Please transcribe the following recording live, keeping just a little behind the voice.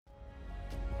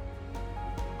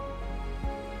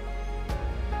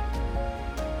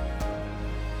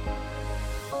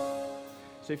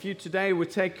So if you today would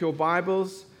take your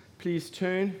Bibles, please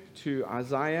turn to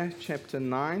Isaiah chapter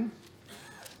 9.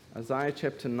 Isaiah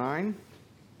chapter 9.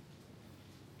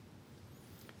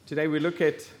 Today we look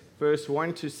at verse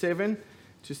 1 to 7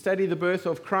 to study the birth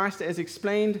of Christ as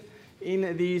explained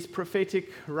in these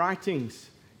prophetic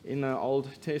writings in the Old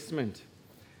Testament.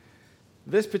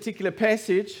 This particular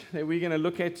passage that we're going to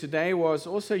look at today was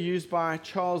also used by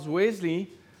Charles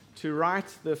Wesley to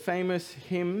write the famous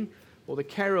hymn or the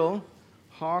carol,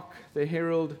 Hark, the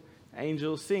Herald,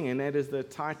 Angels Sing. And that is the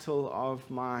title of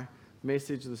my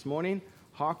message this morning.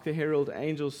 Hark, the Herald,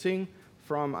 Angels Sing,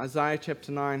 from Isaiah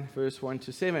chapter 9, verse 1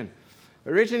 to 7.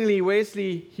 Originally,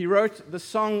 Wesley, he wrote the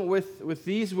song with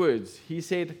these words. He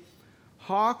said,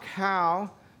 "Hark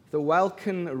how the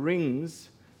welkin rings,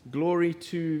 glory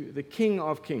to the King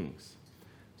of Kings."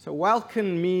 So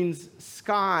welkin means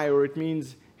sky, or it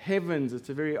means heavens. It's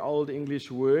a very old English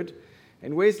word.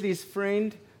 And Wesley's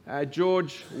friend,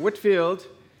 George Whitefield,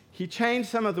 he changed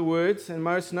some of the words, and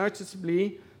most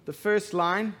noticeably the first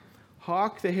line,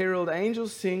 "Hark, the herald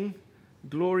angels sing,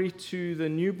 glory to the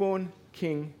newborn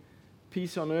King,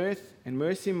 peace on earth and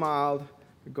mercy mild,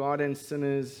 God and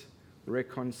sinners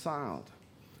reconciled."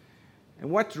 And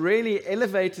what really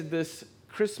elevated this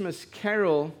Christmas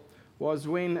carol was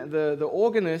when the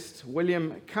organist,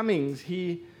 William Cummings,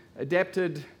 he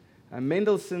adapted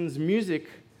Mendelssohn's music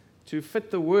to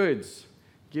fit the words,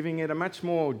 giving it a much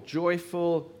more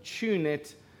joyful tune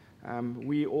that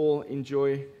we all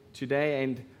enjoy today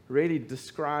and really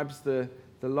describes the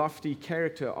lofty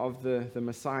character of the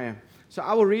Messiah. So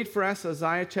I will read for us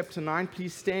Isaiah chapter 9.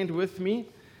 Please stand with me,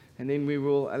 and then we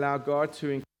will allow God to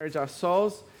encourage our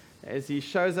souls as He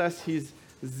shows us His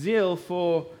zeal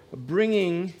for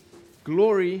bringing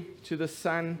glory to the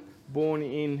Son born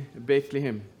in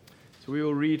Bethlehem. So we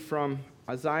will read from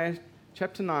Isaiah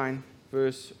chapter 9,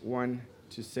 verse 1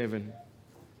 to 7.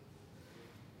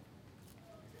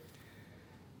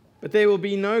 "But there will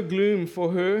be no gloom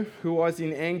for her who was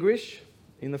in anguish.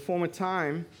 In the former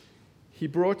time, He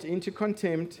brought into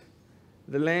contempt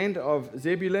the land of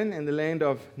Zebulun and the land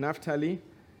of Naphtali.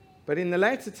 But in the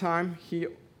later time, He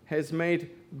has made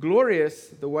glorious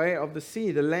the way of the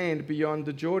sea, the land beyond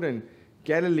the Jordan,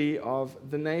 Galilee of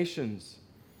the nations.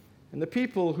 And the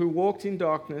people who walked in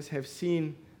darkness have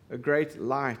seen a great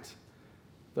light.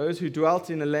 Those who dwelt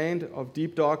in a land of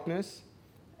deep darkness,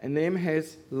 and them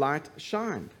has light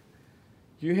shined.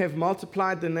 You have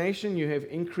multiplied the nation, you have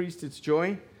increased its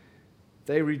joy.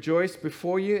 They rejoice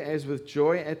before you as with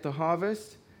joy at the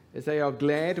harvest, as they are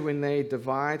glad when they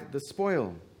divide the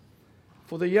spoil.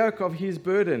 For the yoke of His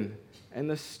burden and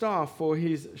the staff for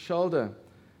His shoulder,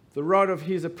 the rod of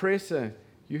His oppressor,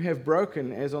 you have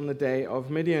broken as on the day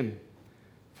of Midian.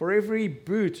 For every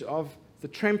boot of the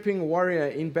tramping warrior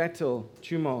in battle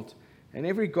tumult, and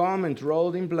every garment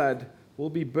rolled in blood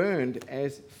will be burned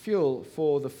as fuel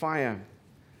for the fire.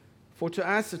 For to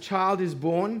us a child is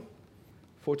born,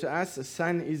 for to us a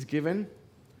son is given,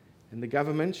 and the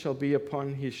government shall be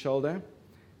upon His shoulder,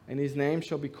 and His name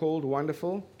shall be called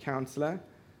Wonderful, Counselor,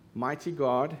 Mighty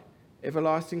God,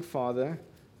 Everlasting Father,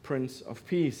 Prince of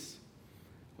Peace.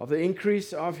 Of the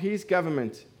increase of His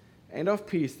government and of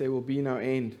peace there will be no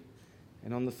end.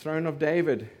 And on the throne of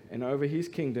David and over His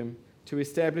kingdom, to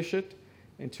establish it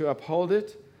and to uphold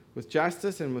it with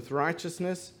justice and with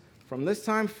righteousness from this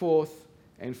time forth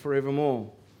and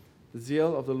forevermore. The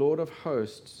zeal of the Lord of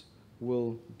hosts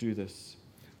will do this."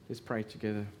 Let's pray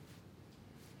together.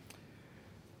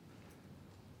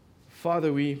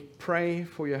 Father, we pray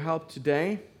for your help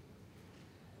today.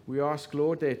 We ask,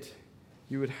 Lord, that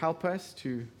you would help us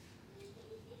to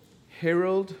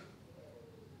herald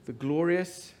the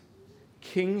glorious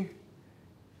King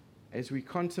as we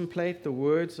contemplate the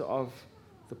words of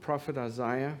the prophet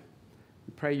Isaiah.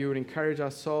 We pray you would encourage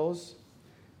our souls,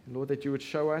 and Lord, that you would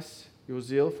show us your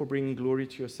zeal for bringing glory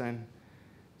to your Son.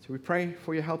 So we pray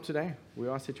for your help today. We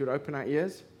ask that you would open our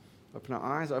ears, open our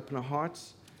eyes, open our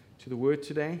hearts to the word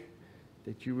today,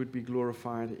 that you would be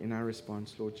glorified in our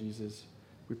response, Lord Jesus.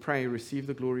 We pray, receive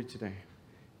the glory today.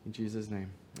 In Jesus'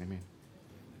 name, amen.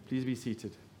 Please be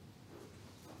seated.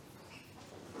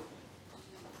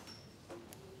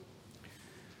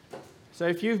 So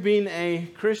if you've been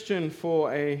a Christian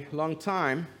for a long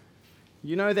time,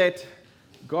 you know that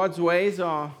God's ways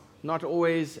are not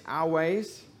always our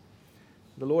ways.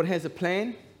 The Lord has a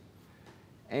plan,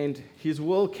 and His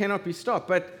will cannot be stopped.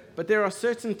 But there are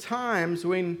certain times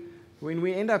when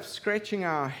we end up scratching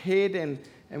our head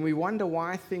and we wonder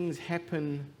why things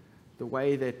happen the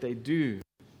way that they do.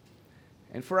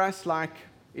 And for us, like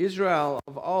Israel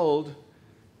of old,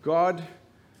 God,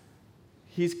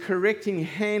 His correcting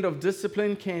hand of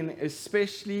discipline can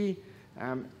especially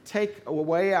take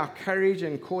away our courage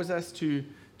and cause us to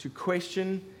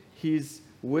question his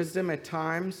wisdom at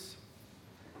times.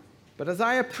 But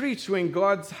Isaiah preached when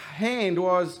God's hand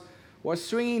was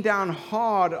swinging down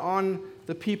hard on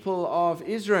the people of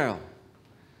Israel.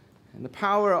 And the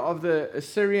power of the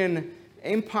Assyrian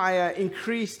Empire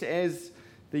increased as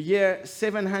the year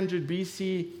 700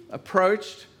 BC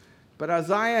approached. But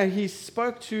Isaiah, he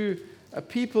spoke to a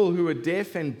people who were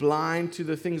deaf and blind to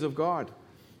the things of God,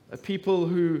 a people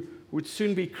who would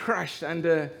soon be crushed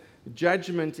under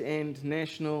judgment and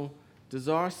national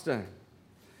disaster.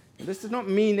 And this does not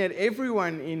mean that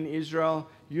everyone in Israel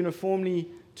uniformly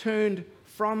turned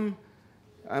from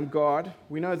God.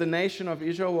 We know the nation of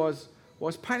Israel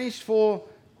was punished for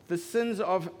the sins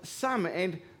of some,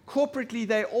 and corporately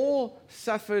they all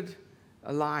suffered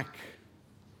alike.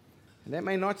 And that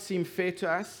may not seem fair to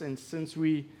us, and since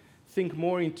we think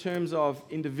more in terms of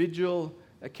individual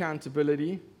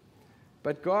accountability,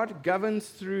 but God governs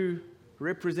through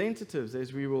representatives,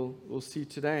 as we will see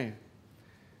today.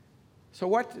 So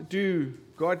what do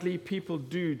godly people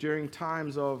do during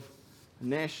times of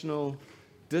national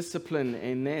discipline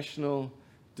and national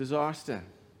disaster?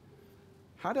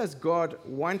 How does God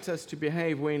want us to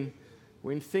behave when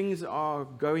things are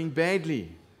going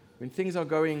badly, when things are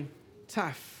going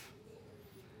tough?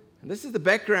 And this is the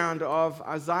background of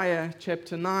Isaiah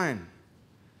chapter 9.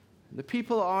 The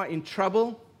people are in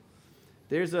trouble.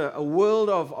 There's a world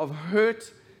of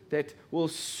hurt that will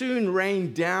soon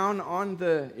rain down on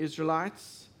the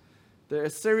Israelites. The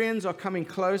Assyrians are coming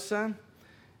closer,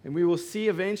 and we will see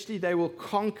eventually they will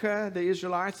conquer the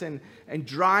Israelites and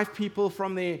drive people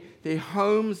from their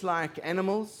homes like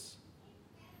animals.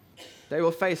 They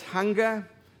will face hunger,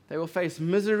 they will face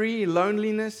misery,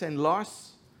 loneliness, and loss.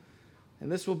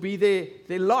 And this will be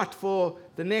their lot for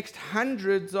the next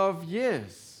hundreds of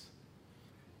years.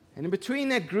 And in between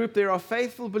that group, there are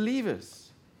faithful believers.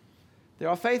 There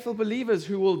are faithful believers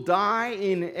who will die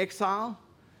in exile.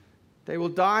 They will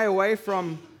die away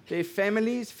from their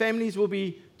families. Families will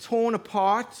be torn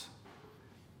apart.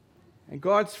 And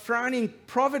God's frowning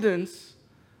providence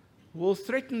will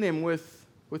threaten them with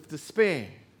despair.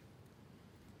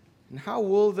 And how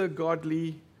will the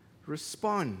godly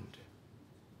respond?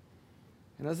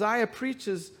 And Isaiah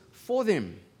preaches for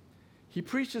them. He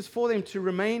preaches for them to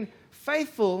remain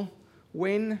faithful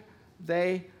when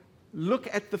they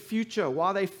look at the future,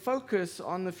 while they focus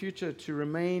on the future, to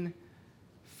remain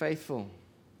faithful.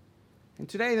 And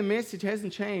today the message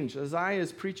hasn't changed. Isaiah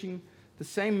is preaching the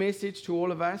same message to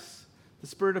all of us. The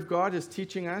Spirit of God is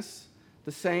teaching us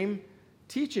the same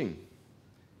teaching.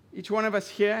 Each one of us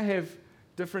here have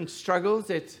different struggles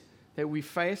that we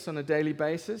face on a daily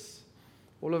basis.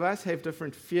 All of us have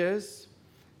different fears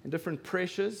and different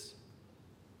pressures.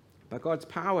 But God's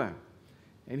power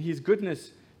and his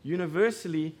goodness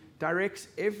universally directs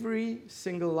every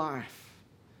single life.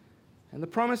 And the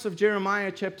promise of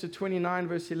Jeremiah chapter 29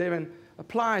 verse 11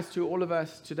 applies to all of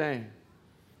us today.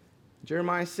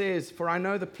 Jeremiah says, "For I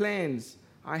know the plans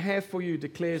I have for you,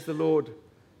 declares the Lord,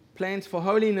 plans for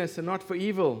holiness and not for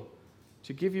evil,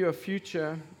 to give you a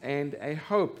future and a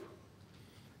hope."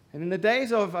 And in the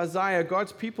days of Isaiah,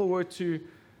 God's people were to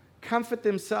comfort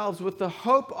themselves with the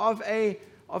hope of a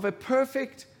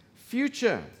perfect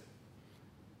future.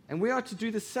 And we are to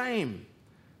do the same,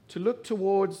 to look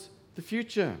towards the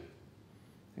future.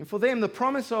 And for them, the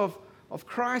promise of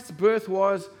Christ's birth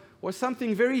was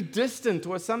something very distant,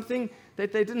 was something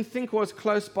that they didn't think was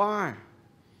close by.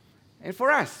 And for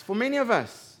us, for many of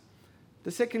us,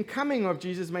 the second coming of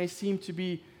Jesus may seem to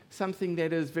be something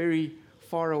that is very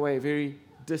far away, very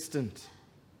distant.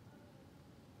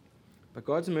 But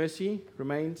God's mercy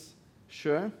remains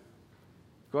sure.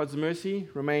 God's mercy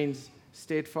remains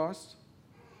steadfast.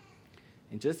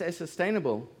 And just as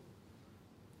sustainable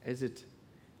as it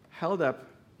held up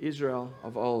Israel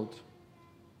of old.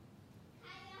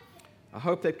 A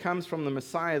hope that comes from the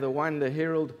Messiah, the one the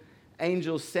herald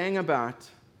angels sang about,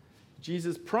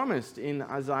 Jesus promised in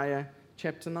Isaiah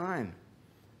chapter 9.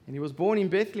 And he was born in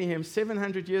Bethlehem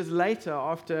 700 years later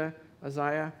after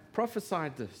Isaiah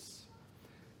prophesied this.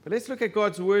 But let's look at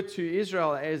God's word to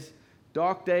Israel as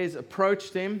dark days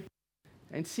approach them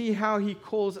and see how he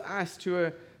calls us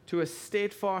to a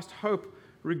steadfast hope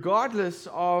regardless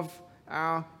of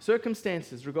our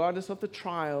circumstances, regardless of the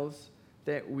trials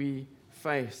that we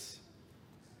face.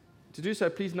 To do so,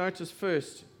 please notice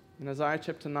first in Isaiah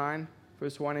chapter 9,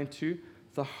 verse 1 and 2,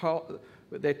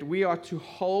 that we are to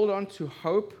hold on to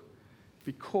hope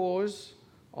because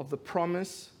of the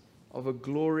promise of a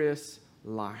glorious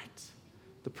light.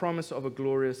 The promise of a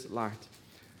glorious light.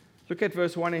 Look at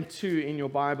verse 1 and 2 in your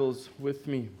Bibles with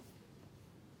me.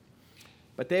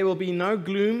 But there will be no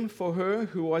gloom for her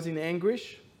who was in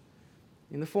anguish.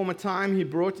 In the former time he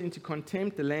brought into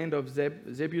contempt the land of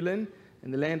Zebulun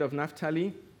and the land of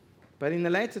Naphtali. But in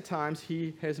the later times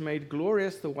he has made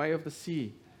glorious the way of the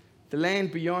sea, the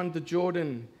land beyond the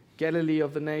Jordan, Galilee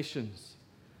of the nations.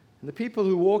 And the people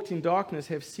who walked in darkness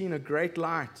have seen a great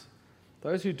light.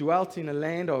 Those who dwelt in a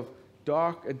land of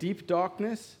a deep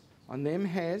darkness, on them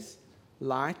has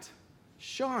light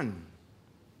shone.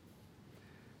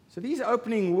 So these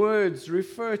opening words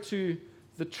refer to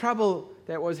the trouble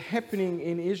that was happening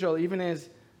in Israel, even as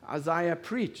Isaiah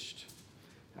preached.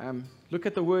 Look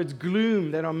at the words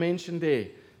gloom that are mentioned there,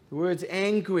 the words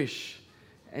anguish,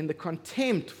 and the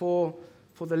contempt for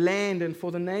the land and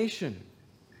for the nation.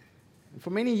 And for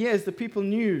many years, the people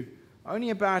knew only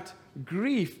about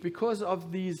grief because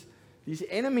of these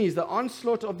enemies, the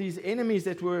onslaught of these enemies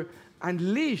that were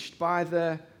unleashed by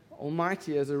the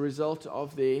Almighty as a result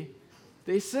of their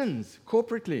sins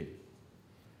corporately.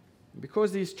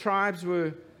 Because these tribes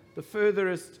were the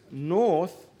furthest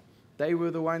north, they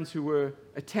were the ones who were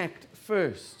attacked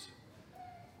first.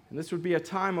 And this would be a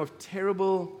time of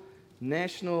terrible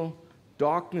national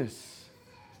darkness,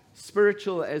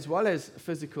 spiritual as well as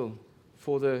physical,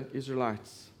 for the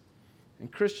Israelites.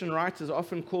 And Christian writers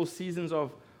often call seasons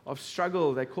of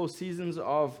struggle, they call seasons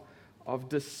of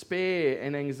despair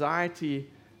and anxiety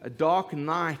a dark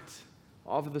night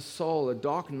of the soul, a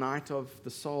dark night of the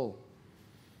soul.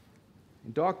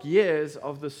 And dark years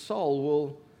of the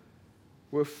soul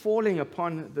were falling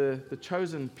upon the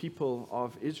chosen people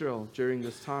of Israel during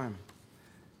this time.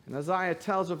 And Isaiah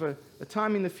tells of a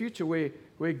time in the future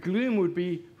where gloom would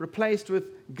be replaced with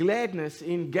gladness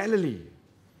in Galilee.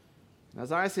 And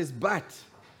Isaiah says, but,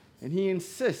 and he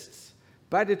insists,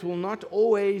 but it will not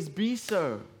always be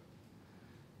so.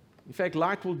 In fact,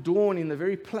 light will dawn in the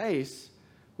very place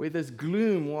where this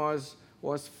gloom was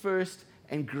first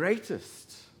and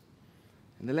greatest.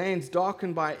 And the land's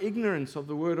darkened by ignorance of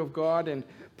the word of God, and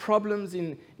problems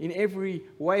in every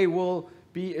way will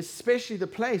be especially the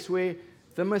place where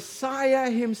the Messiah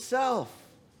himself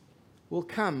will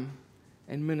come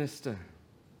and minister. And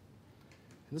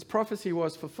this prophecy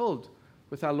was fulfilled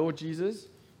with our Lord Jesus,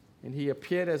 and he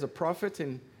appeared as a prophet,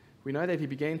 and we know that he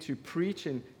began to preach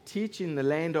and teach in the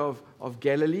land of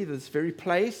Galilee, this very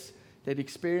place that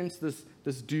experienced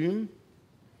this doom.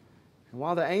 And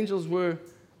while the angels were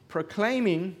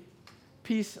proclaiming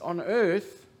peace on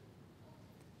earth,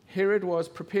 Herod was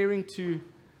preparing to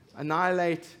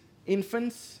annihilate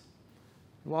infants.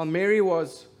 While Mary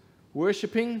was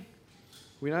worshiping,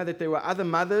 we know that there were other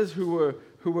mothers who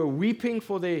were weeping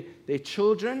for their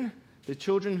children, the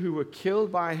children who were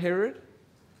killed by Herod.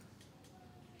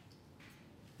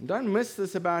 And don't miss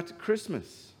this about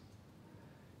Christmas.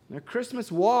 Now, Christmas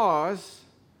was,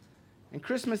 and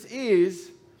Christmas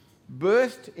is,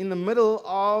 birthed in the middle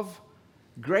of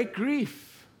great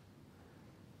grief.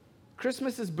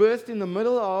 Christmas is birthed in the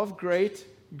middle of great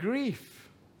grief.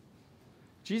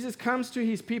 Jesus comes to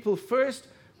his people first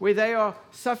where they are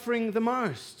suffering the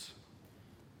most.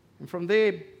 And from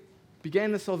there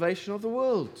began the salvation of the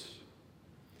world.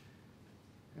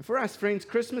 And for us, friends,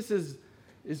 Christmas is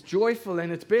joyful, and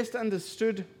it's best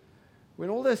understood when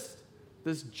all this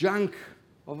junk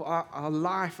of our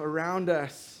life around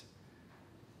us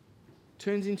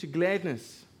turns into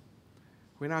gladness,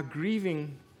 when our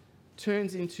grieving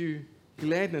turns into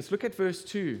gladness. Look at verse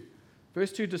 2.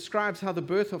 Verse 2 describes how the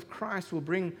birth of Christ will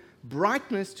bring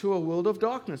brightness to a world of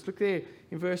darkness. Look there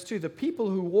in verse 2. The people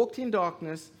who walked in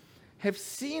darkness have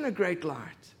seen a great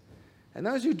light, and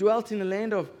those who dwelt in a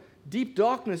land of deep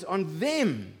darkness, on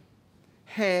them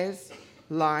has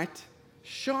light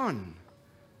shone.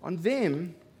 On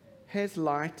them has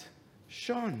light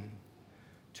shone.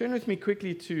 Turn with me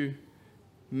quickly to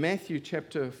Matthew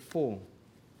chapter 4.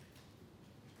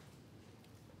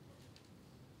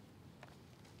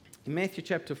 In Matthew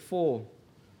chapter 4,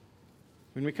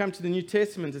 when we come to the New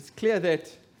Testament, it's clear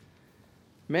that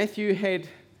Matthew had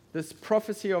this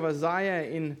prophecy of Isaiah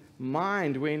in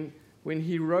mind when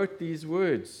he wrote these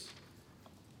words.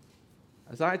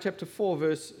 Isaiah chapter 4,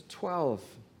 verse 12.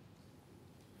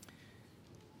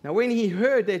 Now, when he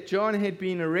heard that John had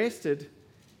been arrested,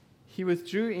 he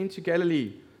withdrew into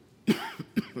Galilee.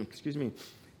 Excuse me.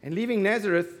 And leaving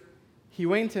Nazareth, he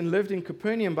went and lived in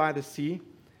Capernaum by the sea,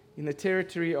 in the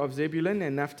territory of Zebulun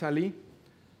and Naphtali,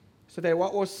 so that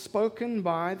what was spoken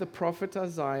by the prophet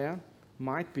Isaiah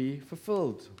might be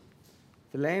fulfilled.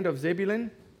 The land of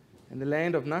Zebulun and the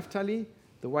land of Naphtali,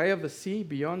 the way of the sea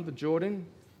beyond the Jordan,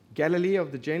 Galilee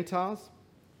of the Gentiles.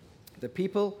 The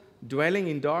people dwelling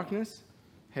in darkness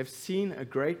have seen a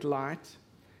great light,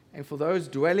 and for those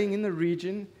dwelling in the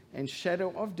region and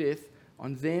shadow of death,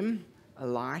 On them a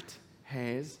light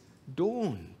has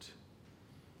dawned.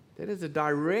 That is a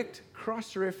direct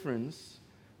cross-reference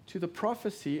to the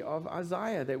prophecy of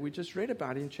Isaiah that we just read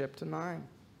about in chapter 9.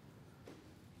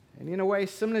 And in a way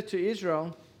similar to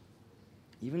Israel,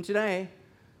 even today,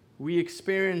 we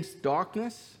experience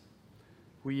darkness,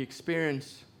 we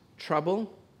experience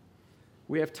trouble.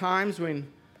 We have times when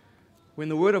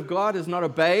the Word of God is not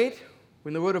obeyed,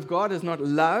 when the Word of God is not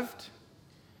loved.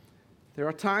 There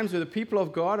are times where the people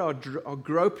of God are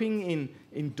groping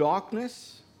in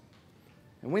darkness.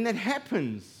 And when that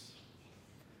happens,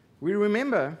 we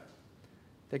remember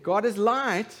that God is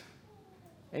light,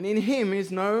 and in Him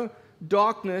is no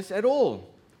darkness at all,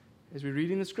 as we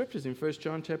read in the Scriptures in 1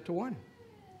 John chapter 1.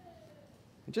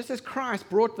 And just as Christ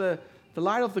brought the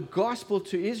light of the gospel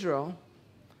to Israel,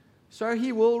 so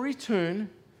He will return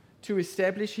to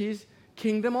establish His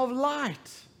kingdom of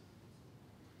light.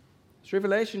 As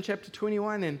Revelation chapter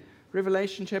 21 and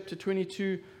Revelation chapter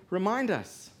 22 remind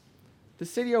us. The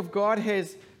city of God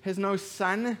has no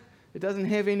sun. It doesn't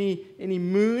have any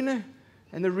moon.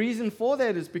 And the reason for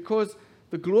that is because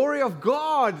the glory of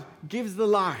God gives the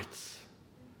light.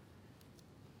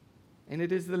 And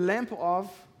it is the lamp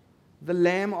of the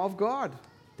Lamb of God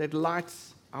that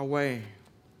lights our way.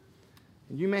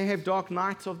 And you may have dark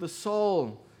nights of the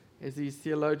soul, as these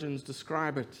theologians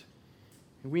describe it.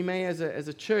 And we may, as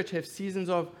a church, have seasons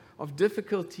of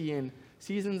difficulty and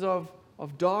seasons of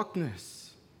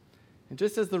darkness. And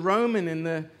just as the Roman and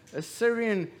the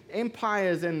Assyrian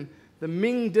empires and the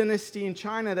Ming dynasty in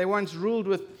China, they once ruled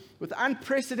with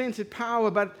unprecedented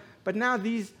power, but now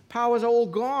these powers are all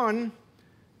gone,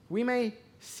 we may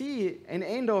see an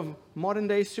end of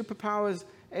modern-day superpowers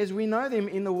as we know them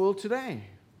in the world today.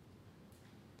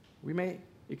 We may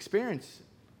experience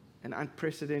an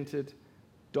unprecedented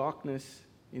darkness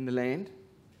in the land.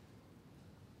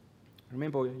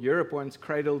 Remember, Europe once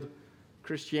cradled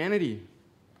Christianity,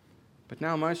 but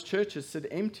now most churches sit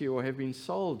empty or have been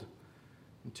sold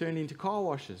and turned into car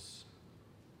washes.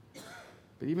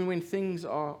 But even when things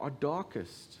are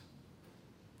darkest,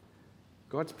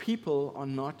 God's people are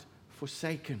not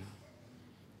forsaken.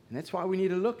 And that's why we need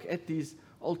to look at these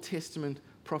Old Testament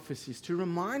prophecies to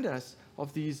remind us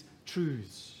of these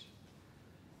truths.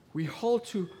 We hold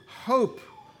to hope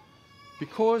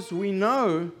because we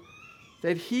know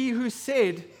that He who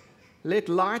said, "Let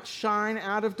light shine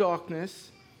out of darkness,"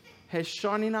 has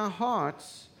shone in our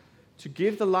hearts to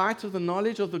give the light of the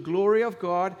knowledge of the glory of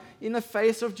God in the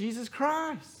face of Jesus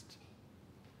Christ.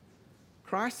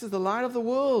 Christ is the light of the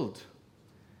world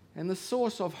and the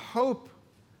source of hope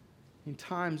in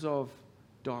times of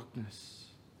darkness.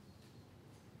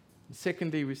 And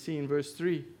secondly, we see in verse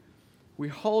 3, we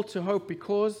hold to hope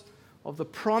because of the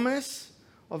promise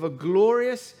of a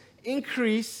glorious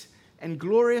increase and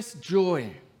glorious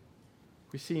joy.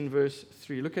 We see in verse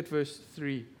 3. Look at verse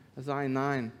 3, Isaiah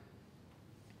 9.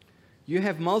 You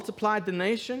have multiplied the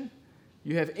nation,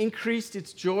 you have increased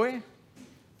its joy,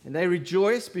 and they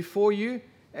rejoice before you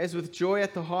as with joy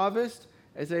at the harvest,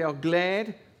 as they are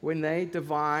glad when they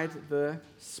divide the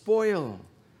spoil.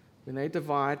 When they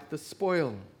divide the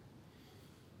spoil.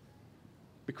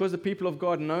 Because the people of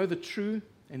God know the true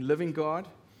and living God,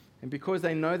 and because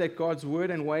they know that God's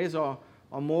word and ways are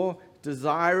more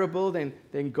desirable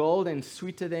than gold and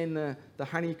sweeter than the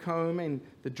honeycomb and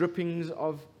the drippings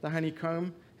of the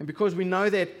honeycomb, and because we know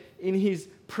that in His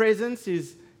presence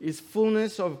is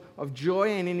fullness of joy,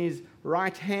 and in His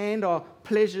right hand are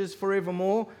pleasures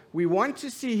forevermore, we want to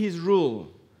see His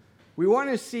rule. We want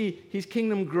to see His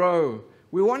kingdom grow.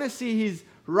 We want to see His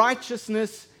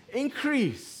righteousness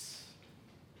increase.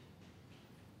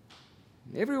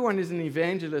 Everyone is an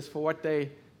evangelist for what they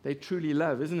truly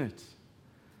love, isn't it?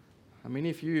 I mean,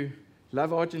 if you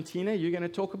love Argentina, you're going to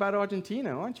talk about Argentina,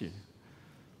 aren't you?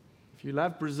 If you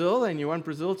love Brazil and you want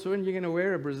Brazil to win, you're going to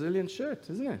wear a Brazilian shirt,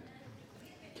 isn't it?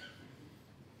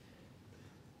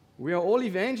 We are all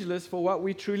evangelists for what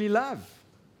we truly love.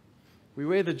 We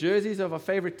wear the jerseys of our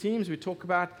favorite teams. We talk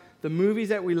about the movies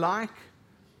that we like.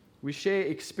 We share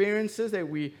experiences that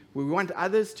we want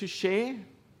others to share.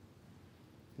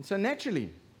 And so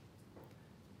naturally,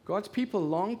 God's people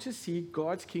long to see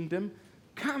God's kingdom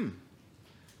come.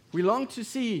 We long to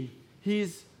see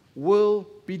His will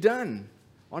be done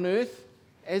on earth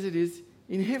as it is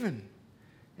in heaven.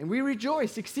 And we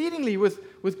rejoice exceedingly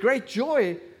with great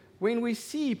joy when we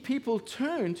see people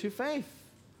turn to faith.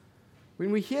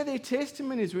 When we hear their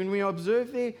testimonies, when we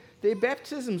observe their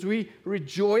baptisms, we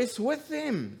rejoice with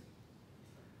them.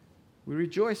 We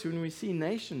rejoice when we see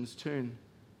nations turn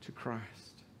to Christ.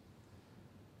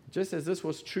 Just as this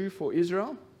was true for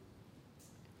Israel,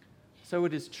 so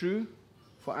it is true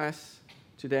for us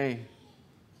today.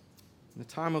 the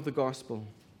time of the gospel,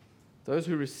 those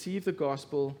who receive the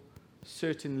gospel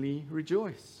certainly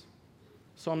rejoice.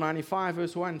 Psalm 95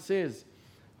 verse 1 says,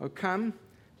 "O come,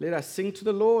 let us sing to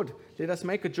the Lord. Let us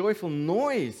make a joyful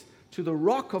noise to the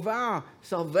rock of our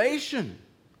salvation."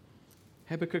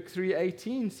 Habakkuk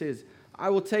 3:18 says, "I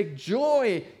will take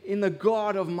joy in the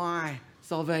God of my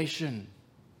salvation."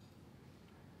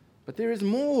 But there is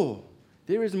more.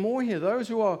 There is more here. Those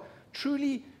who are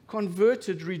truly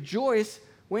converted rejoice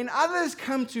when others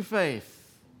come to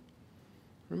faith.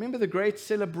 Remember the great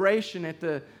celebration at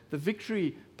the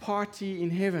victory party in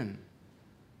heaven.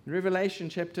 In Revelation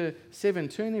chapter 7,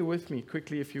 turn there with me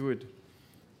quickly if you would.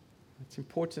 It's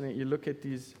important that you look at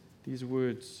these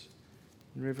words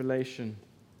in Revelation.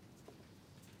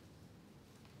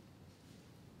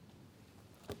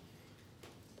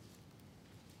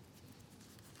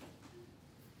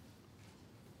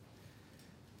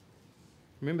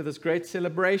 Remember, this great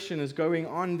celebration is going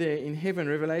on there in heaven.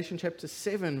 Revelation chapter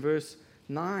 7, verse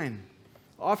 9.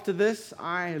 "After this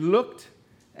I looked,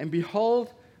 and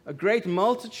behold, a great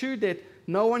multitude that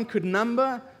no one could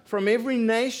number, from every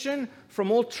nation,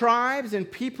 from all tribes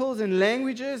and peoples and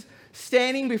languages,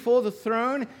 standing before the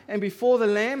throne and before the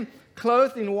Lamb,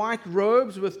 clothed in white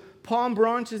robes with palm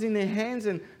branches in their hands,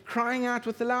 and crying out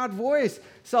with a loud voice,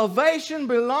 'Salvation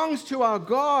belongs to our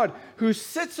God who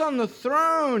sits on the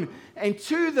throne and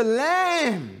to the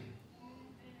Lamb.'"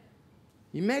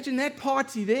 Imagine that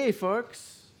party there,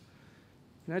 folks.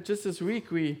 Just this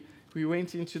week we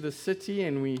went into the city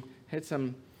and we had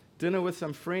some dinner with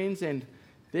some friends, and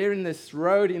there in this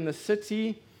road in the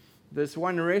city, this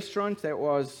one restaurant that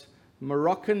was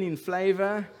Moroccan in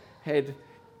flavor had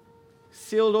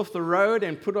sealed off the road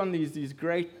and put on these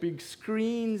great big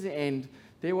screens, and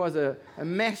there was a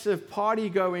massive party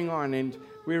going on. And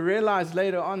we realized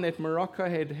later on that Morocco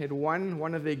had won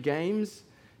one of their games,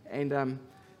 and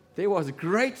there was a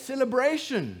great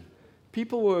celebration.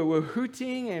 People were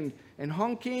hooting and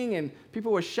honking, and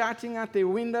people were shouting out their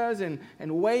windows and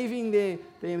waving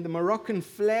the Moroccan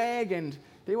flag, and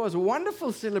there was a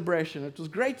wonderful celebration. It was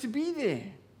great to be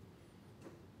there.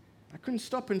 I couldn't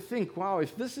stop and think, wow,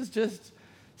 if this is just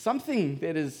something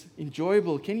that is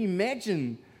enjoyable, can you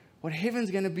imagine what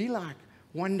heaven's going to be like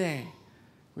one day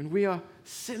when we are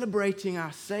celebrating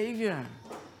our Savior?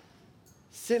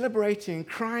 Celebrating,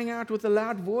 crying out with a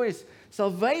loud voice,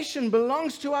 "Salvation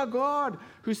belongs to our God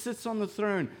who sits on the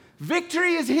throne."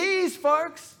 Victory is His,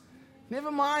 folks.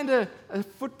 Never mind a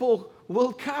football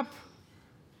World Cup.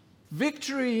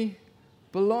 Victory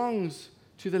belongs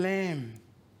to the Lamb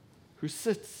who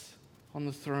sits on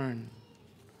the throne.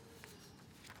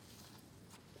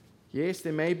 Yes,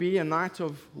 there may be a night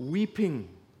of weeping,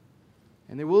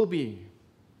 and there will be,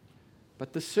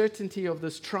 but the certainty of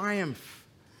this triumph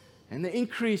and the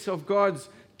increase of God's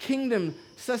kingdom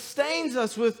sustains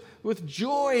us with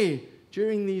joy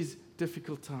during these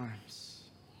difficult times.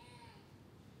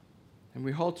 And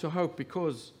we hold to hope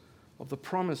because of the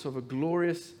promise of a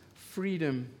glorious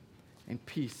freedom and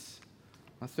peace.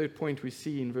 Our third point we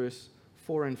see in verse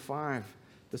 4 and 5,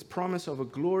 this promise of a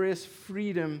glorious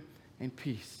freedom and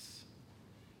peace.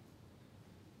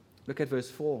 Look at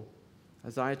verse 4,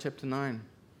 Isaiah chapter 9.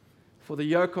 "For the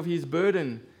yoke of his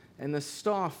burden and the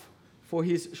staff for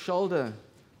his shoulder,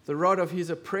 the rod of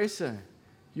his oppressor,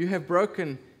 you have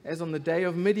broken as on the day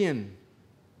of Midian.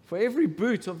 For every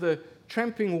boot of the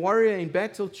tramping warrior in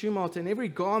battle tumult and every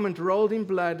garment rolled in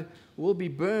blood will be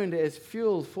burned as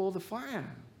fuel for the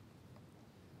fire."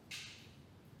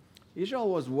 Israel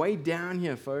was way down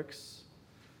here, folks.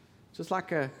 Just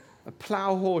like a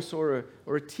plow horse or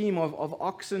a team of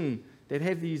oxen that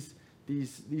have these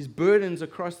burdens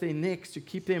across their necks to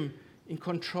keep them in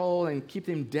control and keep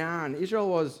them down. Israel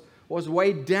was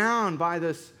weighed down by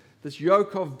this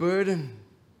yoke of burden.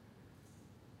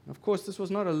 Of course, this was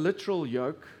not a literal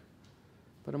yoke,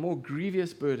 but a more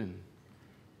grievous burden.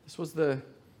 This was the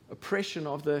oppression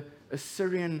of the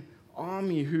Assyrian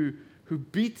army who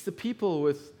beat the people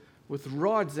with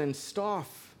rods and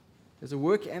staff as a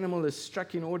work animal is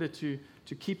struck in order to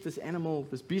keep this animal,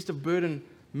 this beast of burden,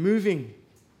 moving.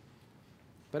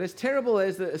 But as terrible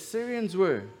as the Assyrians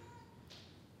were,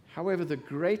 however, the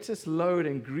greatest load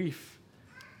and grief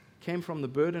came from the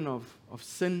burden of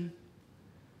sin.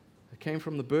 It came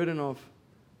from the burden of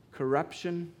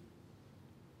corruption,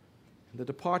 the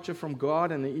departure from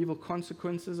God and the evil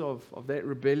consequences of that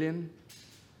rebellion.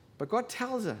 But God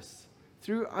tells us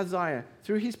through Isaiah,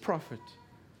 through his prophet,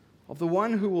 of the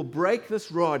one who will break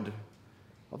this rod,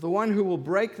 of the one who will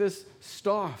break this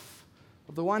staff,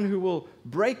 of the one who will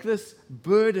break this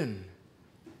burden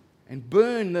and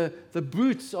burn the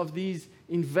boots of these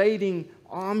invading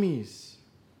armies.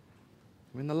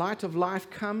 When the light of life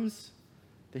comes,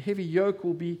 the heavy yoke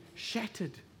will be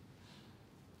shattered.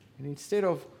 And instead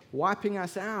of wiping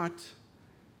us out,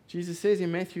 Jesus says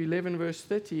in Matthew 11, verse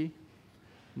 30,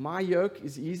 my yoke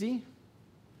is easy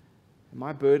and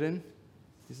my burden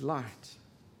is light.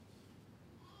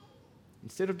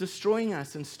 Instead of destroying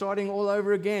us and starting all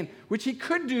over again, which he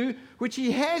could do, which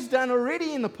he has done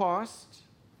already in the past,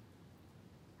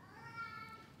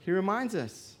 he reminds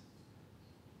us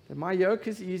that my yoke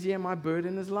is easy and my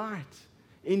burden is light.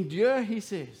 Endure, he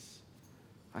says.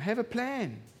 I have a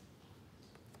plan.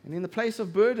 And in the place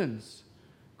of burdens,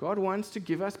 God wants to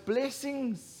give us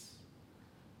blessings.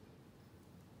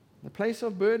 In the place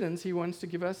of burdens, he wants to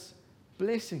give us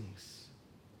blessings.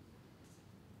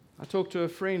 I talked to a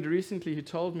friend recently who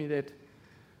told me that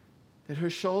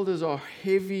her shoulders are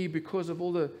heavy because of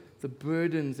all the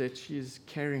burdens that she is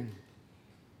carrying.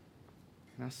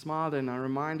 And I smiled and I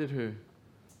reminded her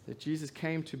that Jesus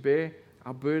came to bear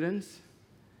our burdens,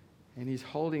 and he's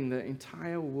holding the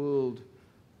entire world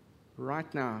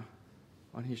right now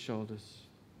on his shoulders.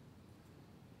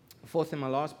 The fourth and my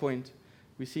last point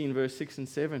we see in verse 6 and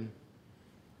 7.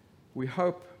 We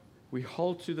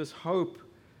hold to this hope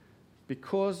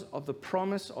because of the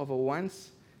promise of a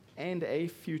once and a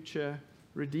future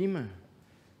Redeemer.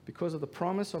 Because of the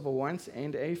promise of a once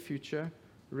and a future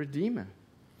Redeemer.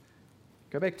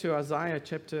 Go back to Isaiah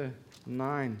chapter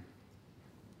 9.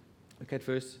 Look at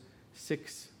verse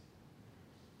 6.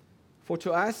 For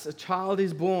to us a child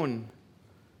is born,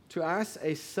 to us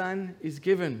a son is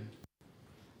given,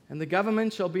 and the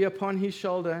government shall be upon his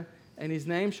shoulder, and his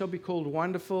name shall be called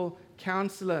Wonderful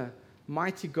Counselor,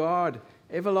 Mighty God,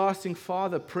 Everlasting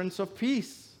Father, Prince of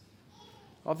Peace.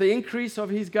 Of the increase of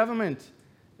his government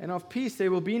and of peace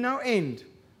there will be no end,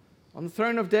 on the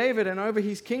throne of David and over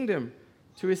his kingdom,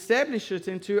 to establish it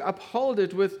and to uphold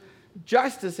it with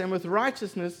justice and with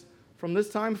righteousness from this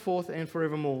time forth and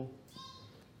forevermore.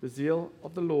 The zeal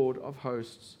of the Lord of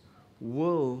hosts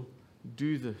will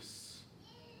do this.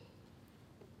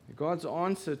 God's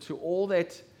answer to all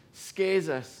that scares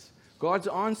us, God's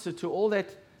answer to all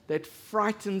that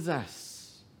frightens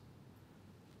us,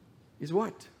 is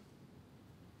what?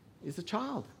 Is a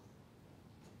child.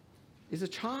 Is a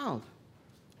child.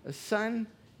 A son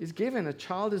is given, a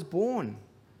child is born.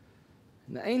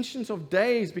 And the Ancient of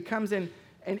Days becomes an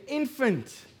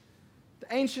infant.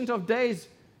 The Ancient of Days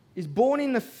is born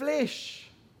in the flesh.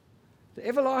 The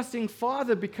everlasting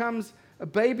Father becomes a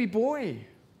baby boy.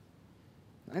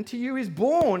 Unto you is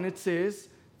born, it says,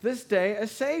 this day a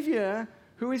Savior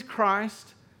who is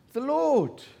Christ the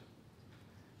Lord.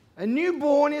 A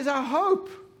newborn is our hope,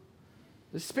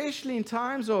 especially in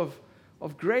times of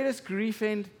greatest grief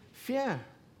and fear.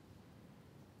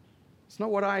 It's not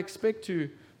what I expect to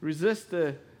resist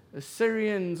the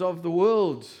Assyrians of the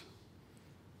world.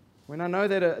 When I know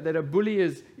that a bully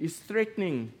is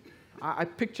threatening, I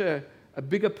picture a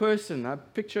bigger person. I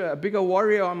picture a bigger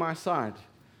warrior on my side.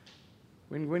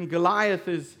 When Goliath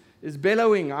is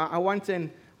bellowing, I want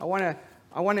an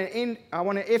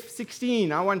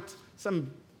F-16. I want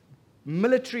some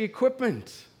military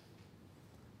equipment.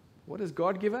 What does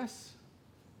God give us?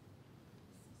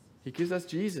 He gives us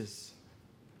Jesus.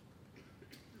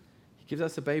 He gives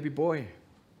us a baby boy.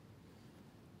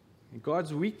 And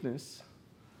God's weakness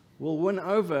will win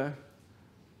over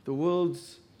the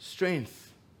world's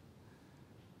strength.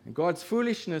 And God's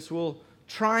foolishness will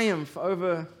triumph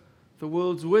over the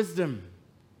world's wisdom.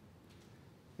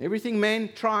 Everything man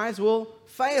tries will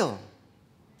fail.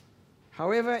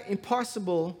 However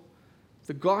impossible,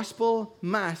 the gospel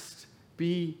must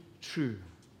be true.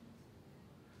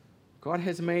 God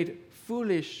has made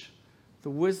foolish the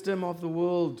wisdom of the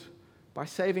world by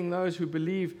saving those who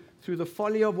believe through the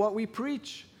folly of what we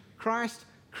preach. Christ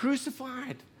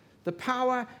crucified, the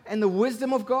power and the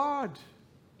wisdom of God.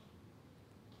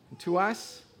 And to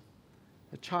us,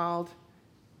 a child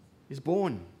is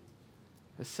born,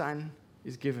 a son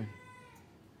is given.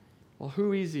 Well,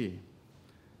 who is he?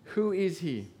 Who is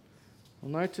he?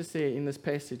 Well, notice there in this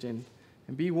passage, and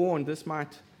be warned, this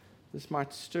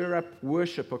might stir up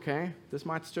worship, okay? This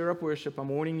might stir up worship, I'm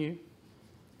warning you.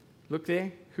 Look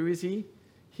there, who is he?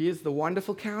 He is the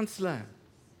wonderful counselor,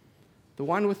 the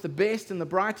one with the best and the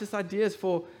brightest ideas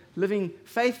for living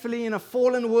faithfully in a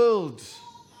fallen world.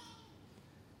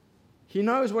 He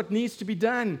knows what needs to be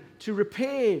done to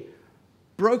repair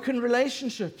broken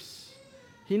relationships.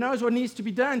 He knows what needs to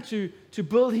be done to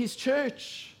build his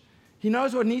church. He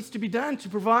knows what needs to be done to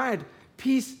provide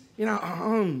peace in our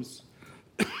homes.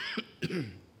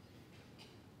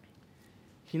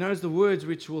 He knows the words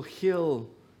which will heal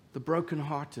the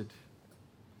brokenhearted.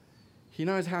 He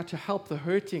knows how to help the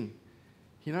hurting.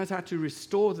 He knows how to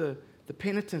restore the the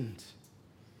penitent.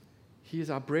 He is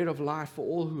our bread of life for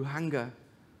all who hunger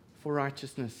for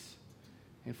righteousness,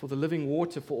 and for the living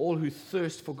water for all who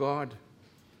thirst for God.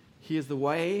 He is the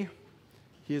way,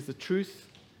 He is the truth,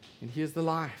 and He is the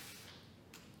life.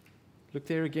 Look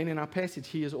there again in our passage.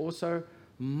 He is also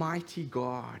mighty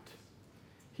God.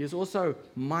 He is also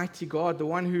mighty God, the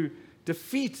one who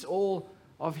defeats all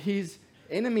of His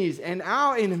enemies and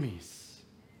our enemies.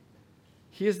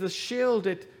 He is the shield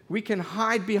that we can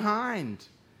hide behind.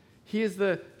 He is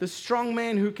the strong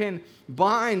man who can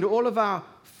bind all of our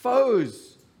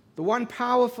foes, the one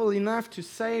powerful enough to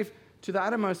save to the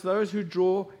uttermost those who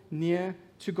draw near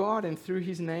to God and through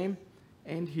His name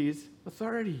and His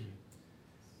authority.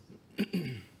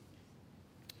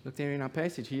 Look there in our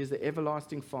passage. He is the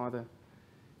everlasting Father.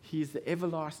 He is the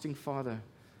everlasting Father,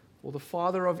 or the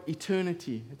Father of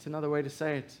eternity. It's another way to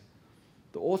say it.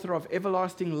 The author of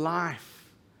everlasting life,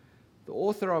 the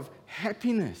author of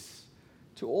happiness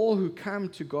to all who come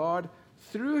to God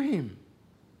through Him.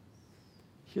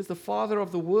 He is the Father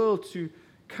of the world to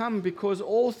come because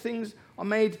all things are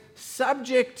made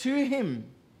subject to Him.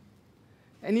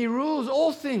 And He rules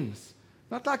all things,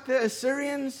 not like the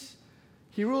Assyrians.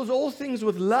 He rules all things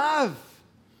with love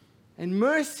and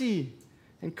mercy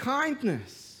and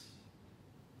kindness.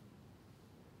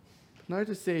 But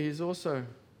notice there, He is also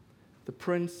the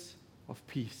Prince of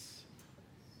Peace.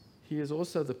 He is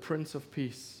also the Prince of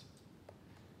Peace.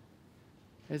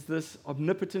 As this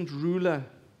omnipotent ruler,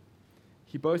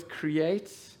 He both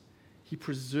creates, He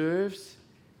preserves,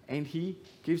 and He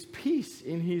gives peace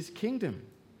in His kingdom.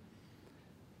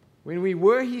 When we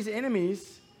were His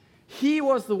enemies, He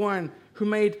was the one who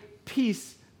made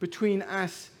peace between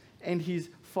us and His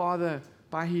Father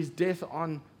by His death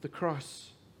on the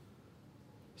cross,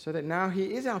 so that now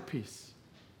He is our peace.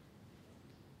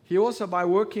 He also, by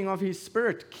working of His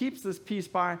Spirit, keeps this peace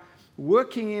by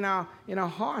working in our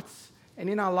hearts and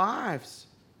in our lives.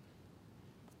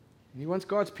 And He wants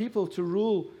God's people to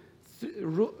rule,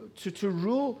 to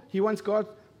rule. He wants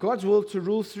God's will to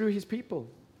rule through His people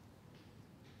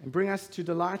and bring us to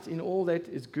delight in all that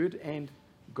is good and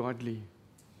godly.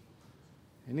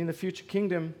 And in the future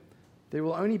kingdom, there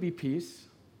will only be peace,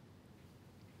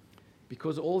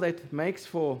 because all that makes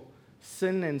for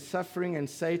sin and suffering and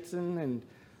Satan and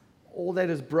all that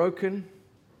is broken,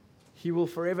 He will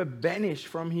forever banish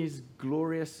from His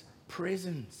glorious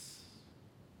presence.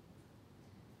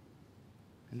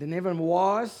 And there never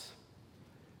was,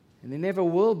 and there never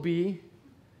will be,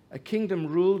 a kingdom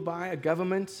ruled by a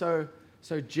government so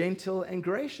gentle and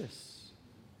gracious.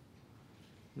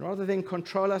 Rather than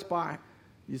control us by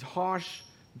these harsh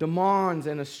demands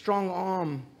and a strong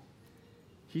arm,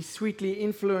 He sweetly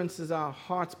influences our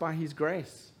hearts by His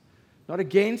grace, not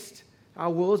against our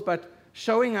wills, but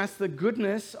showing us the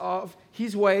goodness of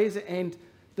His ways and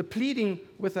the pleading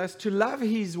with us to love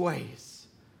His ways,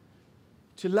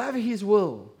 to love His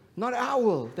will, not our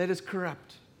will that is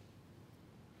corrupt.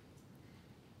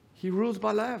 He rules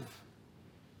by love,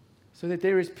 so that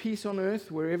there is peace on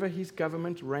earth wherever His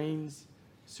government reigns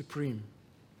supreme.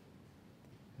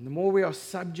 And the more we are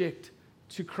subject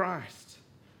to Christ,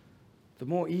 the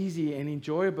more easy and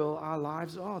enjoyable our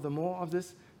lives are, the more of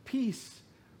this peace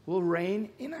will reign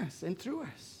in us and through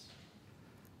us.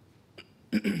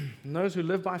 And those who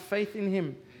live by faith in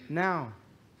Him now,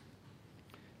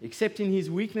 accepting His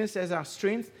weakness as our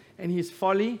strength and His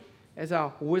folly as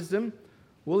our wisdom,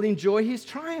 will enjoy His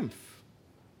triumph.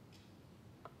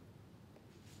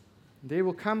 There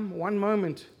will come one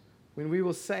moment when we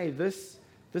will say, this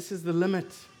is the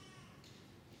limit.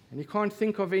 And you can't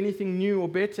think of anything new or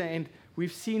better, and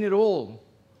we've seen it all.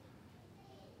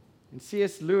 And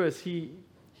C.S. Lewis, he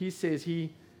says,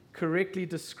 he correctly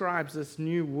describes this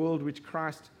new world which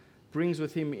Christ brings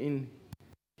with Him in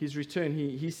His return.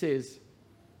 He says,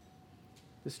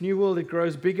 this new world, it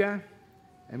grows bigger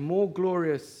and more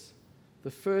glorious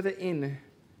the further in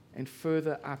and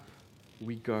further up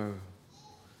we go.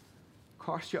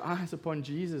 Cast your eyes upon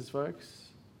Jesus, folks.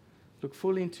 Look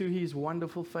full into His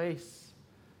wonderful face.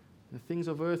 The things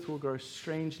of earth will grow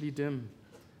strangely dim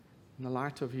in the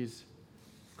light of His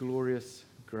glorious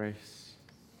grace.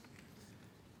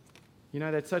 You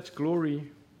know that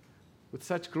with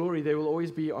such glory, there will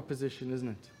always be opposition, isn't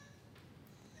it?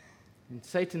 And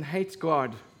Satan hates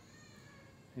God,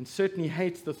 and certainly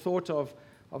hates the thought of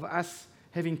us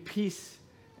having peace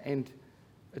and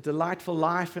a delightful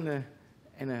life and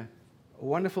a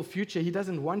wonderful future. He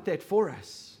doesn't want that for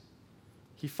us.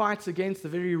 He fights against the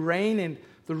very reign and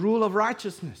the rule of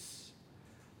righteousness.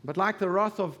 But like the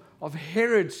wrath of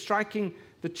Herod striking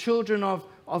the children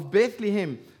of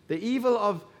Bethlehem, the evil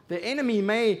of the enemy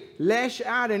may lash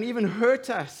out and even hurt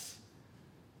us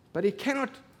but it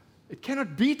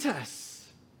cannot beat us.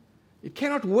 It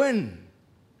cannot win.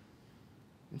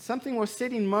 And something was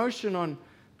set in motion on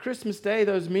Christmas Day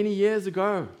those many years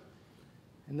ago.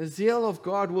 And the zeal of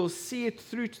God will see it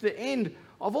through to the end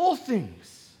of all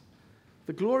things.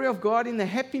 The glory of God in the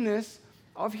happiness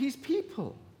of His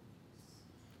people.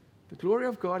 The glory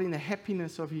of God in the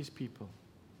happiness of His people.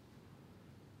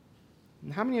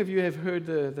 And how many of you have heard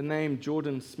the name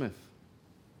Jordan Smith?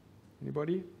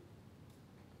 Anybody?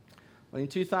 Well, in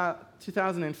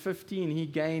 2015, he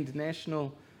gained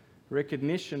national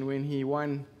recognition when he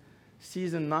won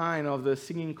season 9 of the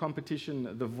singing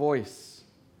competition, The Voice.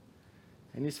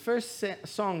 And his first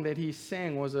song that he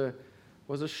sang was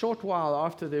a short while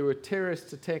after there were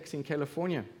terrorist attacks in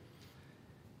California.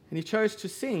 And he chose to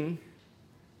sing,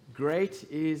 "Great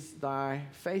is Thy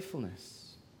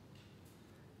Faithfulness."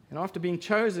 And after being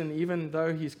chosen, even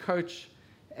though his coach,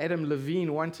 Adam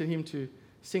Levine, wanted him to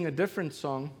sing a different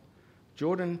song,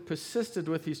 Jordan persisted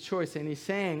with his choice and he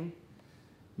sang,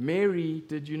 "Mary,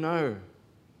 Did You Know?"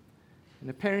 And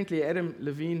apparently Adam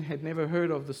Levine had never heard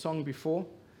of the song before.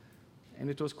 And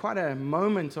it was quite a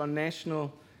moment on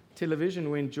national television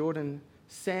when Jordan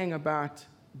sang about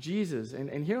Jesus.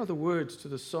 And here are the words to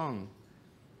the song.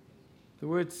 The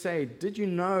words say, "Did you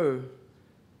know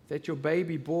that your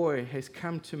baby boy has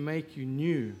come to make you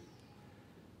new?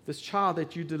 This child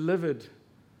that you delivered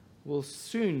will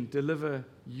soon deliver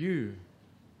you.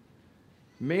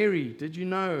 Mary, did you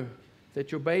know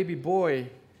that your baby boy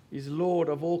is Lord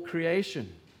of all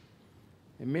creation?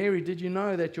 And Mary, did you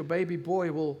know that your baby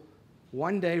boy will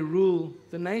one day rule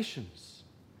the nations?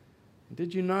 And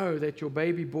did you know that your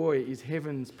baby boy is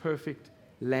heaven's perfect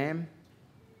lamb?"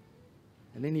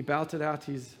 And then he belted out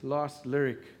his last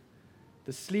lyric.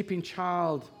 "The sleeping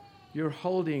child you're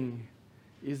holding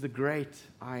is the great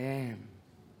I am."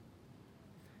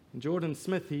 And Jordan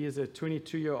Smith, he was a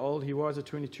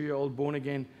 22-year-old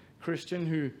born-again Christian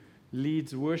who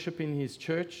leads worship in his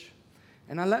church.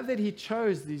 And I love that he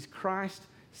chose these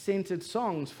Christ-centered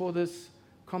songs for this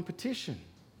competition.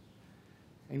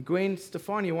 And Gwen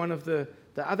Stefani, one of the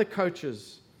other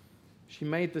coaches, she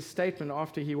made this statement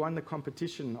after he won the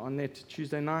competition on that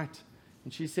Tuesday night.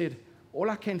 And she said, "All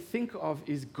I can think of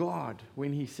is God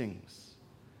when he sings.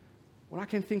 All I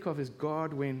can think of is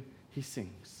God when he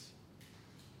sings."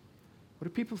 What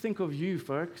do people think of you,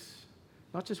 folks?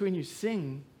 Not just when you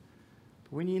sing,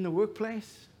 but when you're in the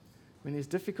workplace, when there's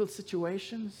difficult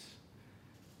situations.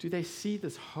 Do they see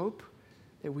this hope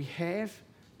that we have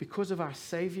because of our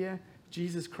Savior,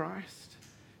 Jesus Christ?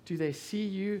 Do they see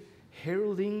you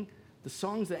heralding the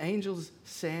songs the angels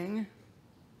sang?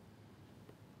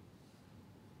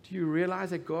 Do you realize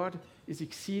that God is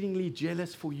exceedingly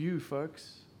jealous for you,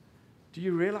 folks? Do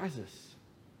you realize this?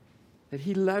 That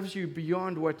He loves you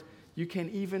beyond what you can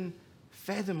even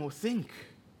fathom or think.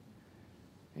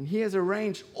 And He has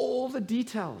arranged all the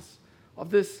details of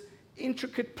this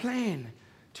intricate plan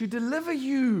to deliver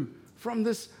you from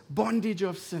this bondage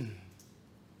of sin.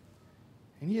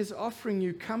 And He is offering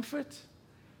you comfort,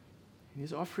 and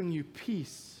He's offering you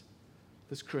peace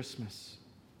this Christmas.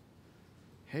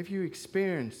 Have you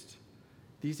experienced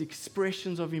these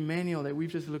expressions of Emmanuel that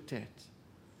we've just looked at?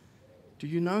 Do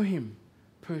you know Him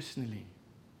personally?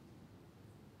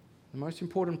 The most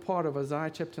important part of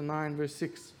Isaiah chapter 9, verse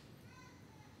 6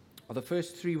 are the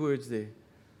first 3 words there.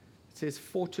 It says,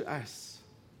 "For to us."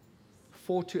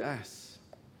 For to us.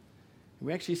 And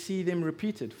we actually see them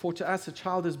repeated. For to us a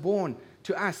child is born.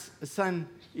 To us a son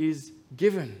is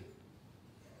given.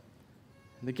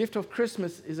 And the gift of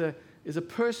Christmas is a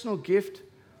personal gift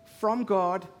from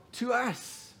God to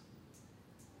us.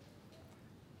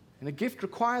 And a gift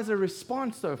requires a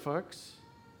response, though, folks.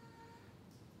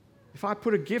 If I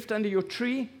put a gift under your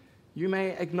tree, you may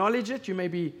acknowledge it. You may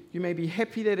be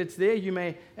happy that it's there. You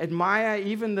may admire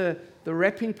even the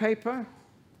wrapping paper.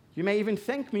 You may even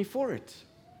thank me for it.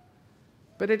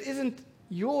 But it isn't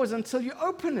yours until you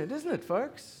open it, isn't it,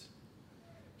 folks?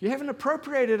 You haven't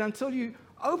appropriated until you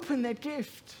open that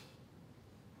gift.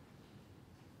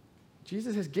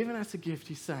 Jesus has given us a gift,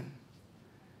 His Son.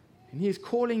 And He is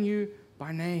calling you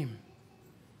by name.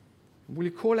 Will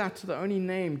you call out to the only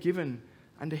name given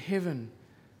under heaven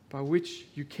by which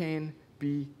you can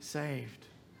be saved?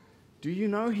 Do you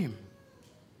know Him?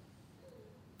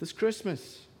 This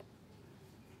Christmas,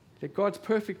 let God's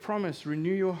perfect promise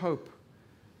renew your hope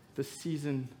this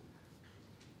season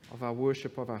of our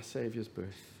worship of our Savior's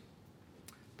birth.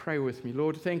 Pray with me.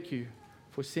 Lord, thank you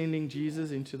for sending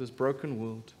Jesus into this broken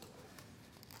world.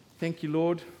 Thank you,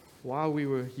 Lord, while we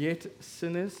were yet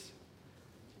sinners,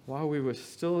 while we were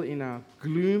still in our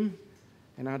gloom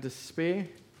and our despair,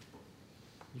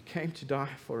 you came to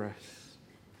die for us.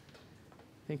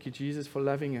 Thank you, Jesus, for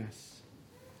loving us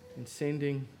and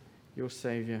sending your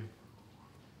Savior.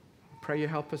 I pray you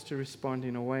help us to respond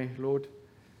in a way, Lord,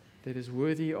 that is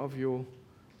worthy of your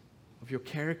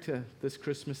character this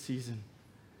Christmas season.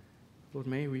 Lord,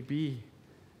 may we be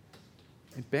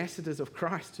ambassadors of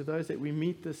Christ to those that we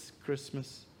meet this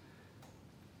Christmas.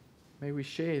 May we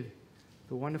share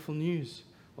the wonderful news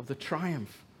of the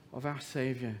triumph of our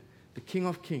Savior, the King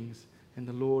of Kings and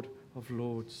the Lord of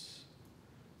Lords.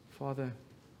 Father,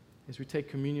 as we take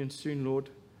communion soon, Lord,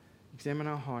 examine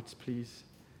our hearts, please.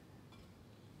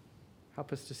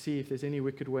 Help us to see if there's any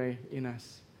wicked way in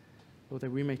us, Lord,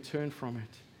 that we may turn from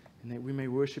it and that we may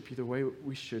worship you the way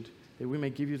we should, that we may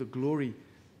give you the glory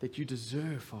that you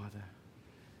deserve, Father.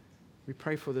 We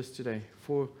pray for this today,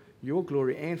 for your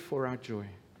glory and for our joy.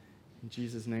 In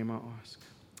Jesus' name I ask.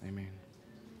 Amen.